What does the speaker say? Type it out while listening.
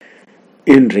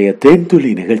இன்றைய தேன்துளி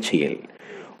நிகழ்ச்சியில்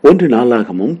 1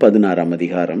 நாளாகமும் 16ஆம்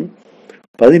அதிகாரம்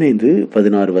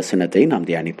 15-16 வசனத்தை நாம்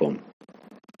தியானிப்போம்.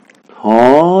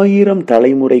 1000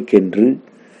 தலைமுறைக்கென்று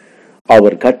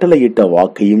அவர் கட்டளையிட்ட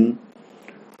வாக்கையும்,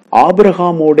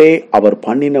 ஆபிரகாமோடே அவர்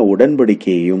பண்ணின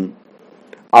உடன்படிக்கையையும்,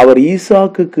 அவர்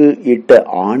ஈசாக்குக்கு இட்ட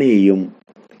ஆணையையும்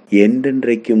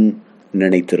என்றென்றைக்கும்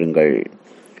நினைத்திருங்கள்.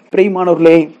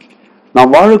 பிரியமானவர்களே,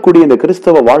 நாம் வாழக்கூடிய இந்த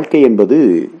கிறிஸ்தவ வாழ்க்கை என்பது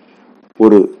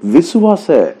ஒரு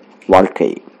விசுவாச வாழ்க்கை.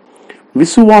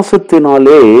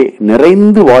 விசுவாசத்தினாலே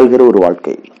நிறைந்து வாழ்கிற ஒரு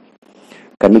வாழ்க்கை.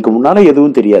 கண்ணுக்கு முன்னால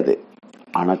எதுவும் தெரியாது,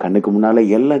 ஆனா கண்ணுக்கு முன்னால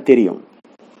எல்லாம் தெரியும்.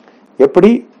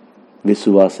 எப்படி?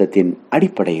 விசுவாசத்தின்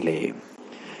அடிப்படையிலே.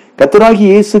 கர்த்தராகிய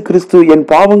இயேசு கிறிஸ்து என்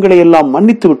பாவங்களை எல்லாம்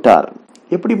மன்னித்து விட்டார்.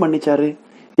 எப்படி மன்னிச்சாரு?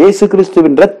 இயேசு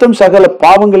கிறிஸ்துவின் ரத்தம் சகல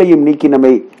பாவங்களையும் நீக்கி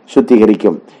நம்மை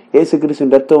சுத்திகரிக்கும். இயேசு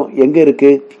கிறிஸ்துவின் ரத்தம் எங்க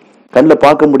இருக்கு? கண்ணுல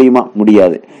பார்க்க முடியுமா?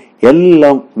 முடியாது.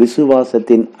 எல்லாம்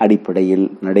விசுவாசத்தின் அடிப்படையில்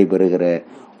நடைபெறுகிற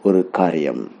ஒரு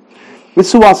காரியம்.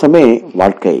 விசுவாசமே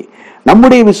வாழ்க்கை.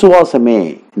 நம்முடைய விசுவாசமே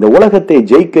இந்த உலகத்தை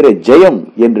ஜெயிக்கிற ஜெயம்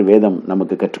என்று வேதம்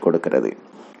நமக்கு கற்றுக் கொடுக்கிறது.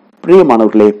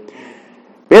 பிரியமானவர்களே,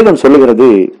 வேதம் சொல்லுகிறது,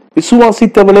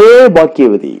 விசுவாசித்தவளே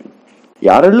பாக்கியவதி.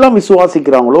 யாரெல்லாம்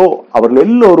விசுவாசிக்கிறாங்களோ அவர்கள்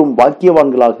எல்லோரும்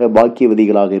பாக்கியவான்களாக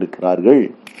பாக்கியவதிகளாக இருக்கிறார்கள்.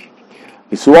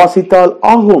 விசுவாசித்தால்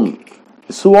ஆகும்,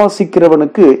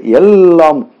 விசுவாசிக்கிறவனுக்கு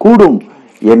எல்லாம் கூடும்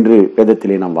என்று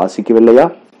வேதத்திலே நாம் வாசிக்கவில்லையா?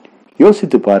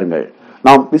 யோசித்து பாருங்கள்.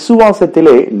 நாம்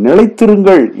விசுவாசத்திலே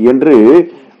நிலைத்திருங்கள் என்று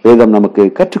வேதம் நமக்கு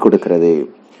கற்றுக் கொடுக்கிறது.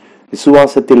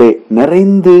 விசுவாசத்திலே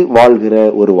நிறைந்து வாழ்கிற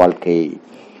ஒரு வாழ்க்கை.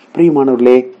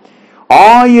 பிரியமானவர்களே,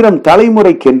 1000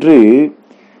 தலைமுறைக்கென்று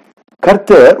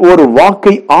கர்த்தர் ஒரு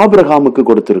வாக்கை ஆபிரகாமுக்கு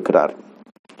கொடுத்திருக்கிறார்.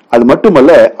 அது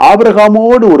மட்டுமல்ல,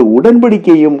 ஆபிரகாமோடு ஒரு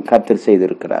உடன்படிக்கையும் கர்த்தர்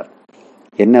செய்திருக்கிறார்.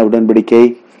 என்ன உடன்படிக்கை?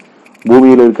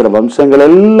 பூமியில் இருக்கிற வம்சங்கள்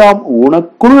எல்லாம்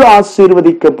உனக்குள்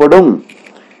ஆசீர்வதிக்கப்படும்,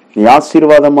 நீ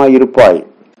ஆசீர்வாதமாய் இருப்பாய்.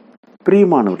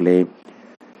 பிரியமானவர்களே,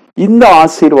 இந்த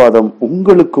ஆசீர்வாதம்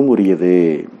உங்களுக்கும் உரியது.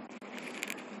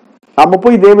 நாம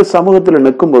போய் தேவ சமூகத்துல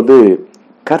நிற்கும் போது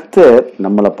கர்த்தர்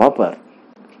நம்மளை பார்ப்பார்.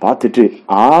 பார்த்துட்டு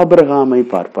ஆபிரகாமை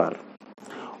பார்ப்பார்.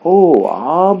 ஓ,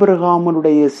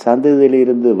 ஆபிரகாமனுடைய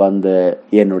சந்ததியிலிருந்து வந்த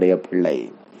என்னுடைய பிள்ளை.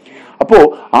 அப்போ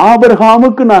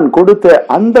ஆபிரகாமுக்கு நான் கொடுத்த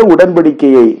அந்த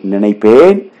உடன்படிக்கையை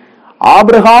நினைப்பேன்.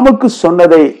 ஆபிரகாமுக்கு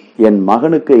சொன்னதை என்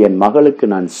மகனுக்கு என் மகளுக்கு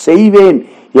நான் செய்வேன்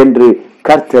என்று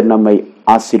கர்த்தர் நம்மை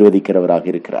ஆசீர்வதிக்கிறவராக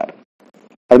இருக்கிறார்.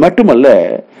 அது மட்டுமல்ல,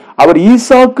 அவர்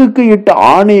ஈசாக்குக்கு இட்ட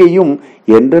ஆணையையும்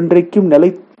என்றென்றைக்கும்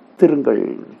நிலைத்திருங்கள்.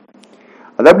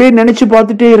 அதை அப்படியே நினைச்சு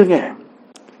பார்த்துட்டே இருங்க.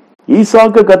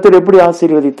 ஈசாக்கு கர்த்தர் எப்படி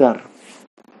ஆசீர்வதித்தார்?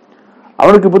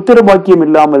 அவனுக்கு புத்திர பாக்கியம்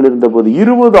இல்லாமல் இருந்த போது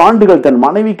 20 ஆண்டுகள் தன்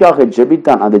மனைவிக்காக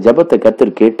ஜெபித்தான். அந்த ஜெபத்தை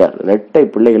கர்த்தர் கேட்டார். 2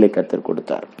 பிள்ளைகளை கர்த்தர்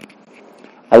கொடுத்தார்.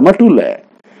 அது மட்டும் இல்ல,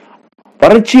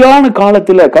 வறட்சியான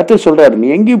காலத்துல கர்த்தர் சொல்றாரு, நீ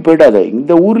எங்கேயும் போயிடாத,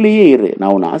 இந்த ஊர்லயே இரு,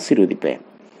 நான் உன்னை ஆசீர்வதிப்பேன்.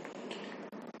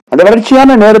 அந்த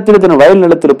வறட்சியான நேரத்தில் தன் வயல்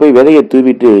நிலத்துல போய் விதையை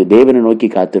தூவிட்டு தேவனை நோக்கி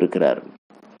காத்திருக்கிறார்.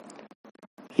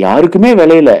 யாருக்குமே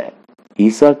விளையில,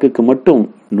 ஈசாக்குக்கு மட்டும்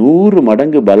 100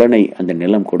 மடங்கு பலனை அந்த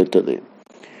நிலம் கொடுத்தது.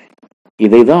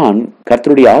 இதைதான்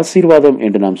கர்த்தருடைய ஆசீர்வாதம்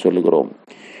என்று நாம் சொல்லுகிறோம்.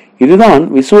 இதுதான்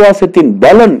விசுவாசத்தின்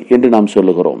பலன் என்று நாம்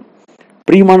சொல்லுகிறோம்.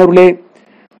 பிரியமானவர்களே,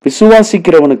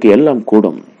 விசுவாசிக்கிறவனுக்கு எல்லாம்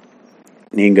கூடும்.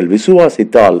 நீங்கள்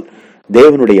விசுவாசித்தால்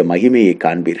தேவனுடைய மகிமையை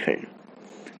காண்பீர்கள்.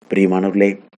 பிரியமானவர்களே,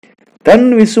 தன்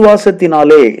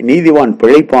விசுவாசத்தினாலே நீதிவான்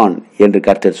பிழைப்பான் என்று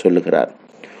கர்த்தர் சொல்லுகிறார்.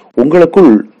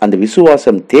 உங்களுக்குள் அந்த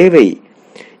விசுவாசம் தேவை.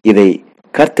 இதை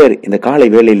கர்த்தர் இந்த காலை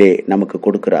வேளையிலே நமக்கு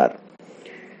கொடுக்கிறார்.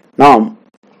 நாம்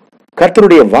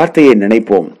கர்த்தருடைய வார்த்தையை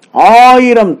நினைப்போம்.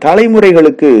 1000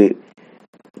 தலைமுறைகளுக்கு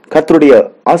கர்த்தருடைய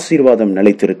ஆசீர்வாதம்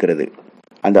நிலைத்திருக்கிறது.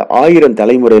 அந்த 1000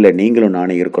 தலைமுறையில நீங்களும்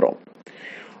நானே இருக்கிறோம்.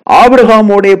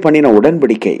 ஆபிரகாமோடே பண்ணின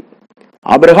உடன்படிக்கை.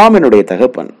 ஆபிரகாம் என்னுடைய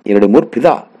தகப்பன், என்னுடைய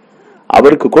முற்பிதா.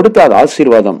 அவருக்கு கொடுத்த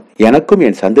ஆசீர்வாதம் எனக்கும்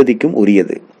என் சந்ததிக்கும்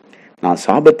உரியது. நான்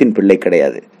சாபத்தின் பிள்ளை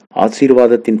கிடையாது,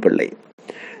 ஆசீர்வாதத்தின் பிள்ளை.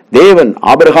 தேவன்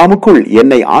ஆபிரகாமுக்குள்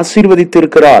என்னை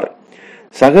ஆசீர்வதித்திருக்கிறார்.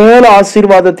 சகல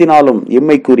ஆசீர்வாதத்தினாலும்,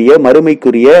 இம்மைக்குரிய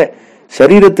மறுமைக்குரிய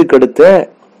சரீரத்துக்கு அடுத்த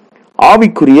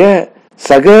ஆவிக்குரிய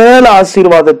சகல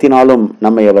ஆசீர்வாதத்தினாலும்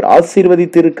நம்மை அவர்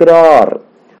ஆசீர்வதித்து இருக்கிறார்.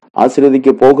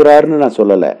 ஆசீர்வதிக்க போகிறார்னு நான்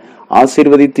சொல்லல,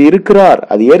 ஆசீர்வதித்து இருக்கிறார்.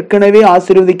 அது ஏற்கனவே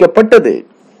ஆசீர்வதிக்கப்பட்டது.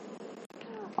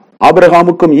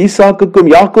 ஆபிரகாமுக்கும் ஈசாக்குக்கும்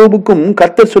யாக்கோபுக்கும்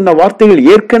கர்த்தர் சொன்ன வார்த்தைகள்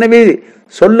ஏற்கனவே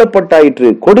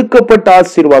சொல்லப்பட்டாயிற்று. கொடுக்கப்பட்ட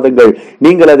ஆசீர்வாதங்கள்.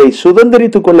 நீங்கள் அதை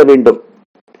சுதந்திரித்துக் கொள்ள வேண்டும்.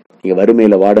 நீங்க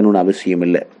வறுமையில வாடணும்னு அவசியம்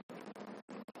இல்லை.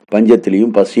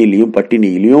 பஞ்சத்திலையும் பசியிலையும்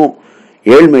பட்டினியிலையும்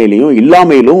ஏழ்மையிலையும்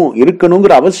இல்லாமையிலும்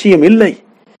இருக்கணுங்கிற அவசியம் இல்லை.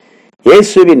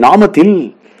 இயேசுவின் நாமத்தில்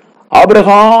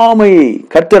ஆபிரகாமை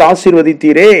கர்த்தர்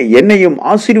ஆசீர்வதித்தீரே, என்னையும்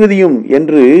ஆசீர்வதியும்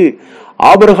என்று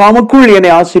ஆபிரகாமுக்குள் என்னை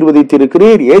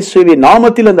ஆசீர்வதித்திருக்கிறீர், இயேசுவின்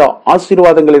நாமத்தில் அந்த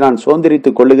ஆசீர்வாதங்களை நான்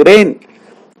சுதந்திரித்துக் கொள்ளுகிறேன்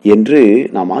என்று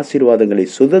நாம் ஆசீர்வாதங்களை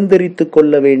சுதந்திரித்துக்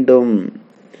கொள்ள வேண்டும்.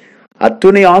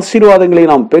 அத்துணை ஆசீர்வாதங்களை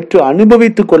நாம் பெற்று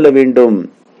அனுபவித்துக் கொள்ள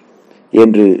வேண்டும்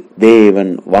என்று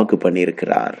தேவன் வாக்கு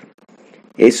பண்ணியிருக்கிறார்.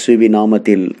 இயேசுவின்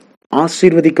நாமத்தில்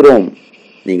ஆசீர்வதிக்கிறோம்.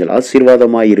 நீங்கள்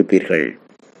ஆசீர்வாதமாயிருப்பீர்கள்.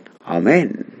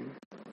 ஆமென்.